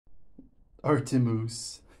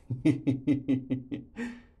Artemus.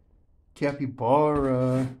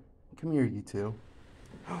 Capybara. Come here, you two.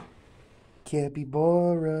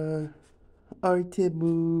 Capybara.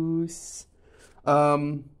 Artemus.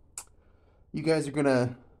 Um, you guys are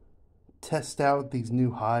gonna test out these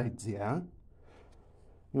new hides, yeah?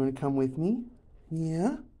 You wanna come with me?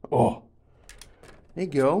 Yeah? Oh, there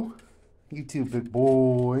you go. You too, big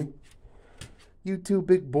boy. You too,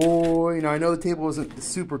 big boy. Now, I know the table isn't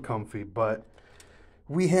super comfy, but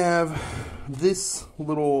we have this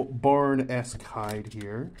little barn-esque hide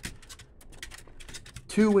here.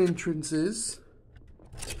 Two entrances.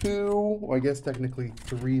 Well, I guess technically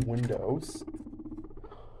 3 windows.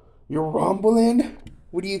 You're rumbling?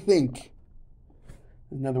 What do you think?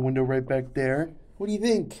 Another window right back there. What do you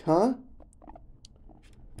think, huh?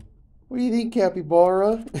 What do you think,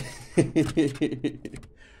 Capybara?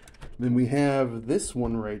 Then we have this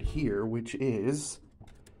one right here, which is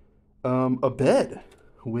a bed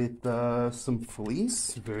with some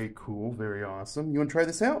fleece. Very cool, very awesome. You want to try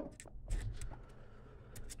this out?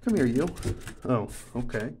 Come here, you. Oh,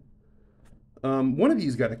 okay. One of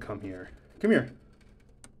you's got to come here. Come here.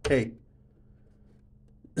 Hey.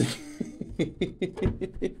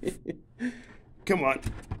 Come on.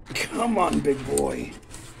 Come on, big boy.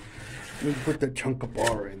 Let me put the chunk of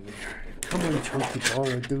bar in there. Come on, chunky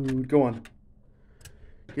bar, dude. Go on.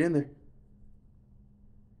 Get in there.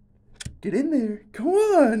 Get in there. Come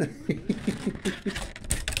on.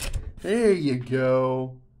 There you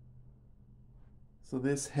go. So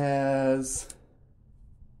this has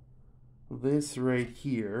this right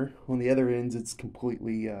here. On the other ends, it's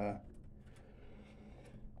completely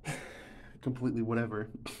whatever.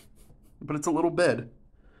 But it's a little bed.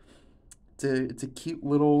 It's a cute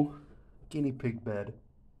little guinea pig bed.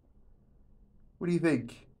 What do you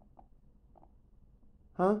think?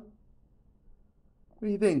 Huh? What do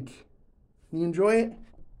you think? You enjoy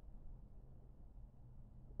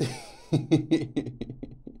it?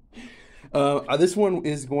 This one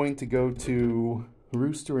is going to go to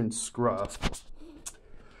Rooster and Scruff.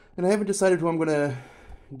 And I haven't decided who I'm going to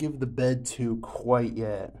give the bed to quite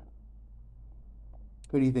yet.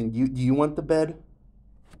 What do you think? Do you want the bed?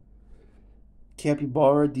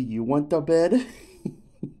 Capybara, do you want the bed?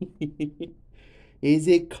 Is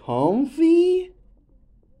it comfy?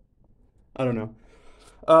 I don't know.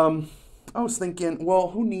 I was thinking, well,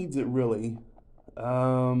 who needs it really?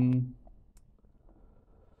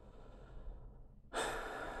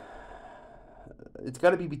 It's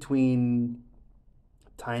got to be between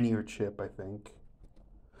Tiny or Chip, I think.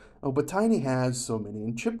 Oh, but Tiny has so many,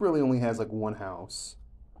 and Chip really only has like one house.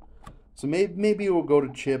 So maybe we'll go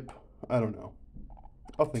to Chip. I don't know.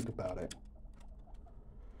 I'll think about it.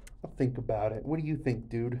 I'll think about it. What do you think,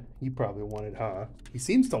 dude? You probably want it, huh? He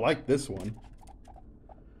seems to like this one.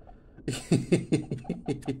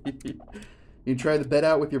 You try the bed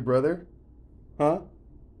out with your brother? Huh?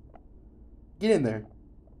 Get in there.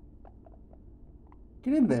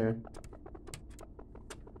 Get in there.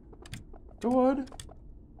 Go on.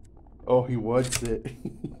 Oh, he wants it.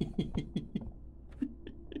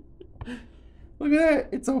 Look at that.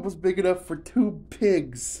 It's almost big enough for 2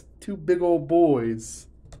 pigs. 2 big old boys.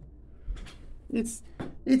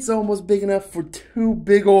 It's almost big enough for 2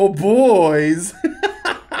 big old boys.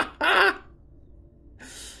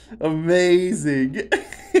 Amazing.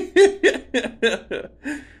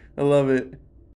 I love it.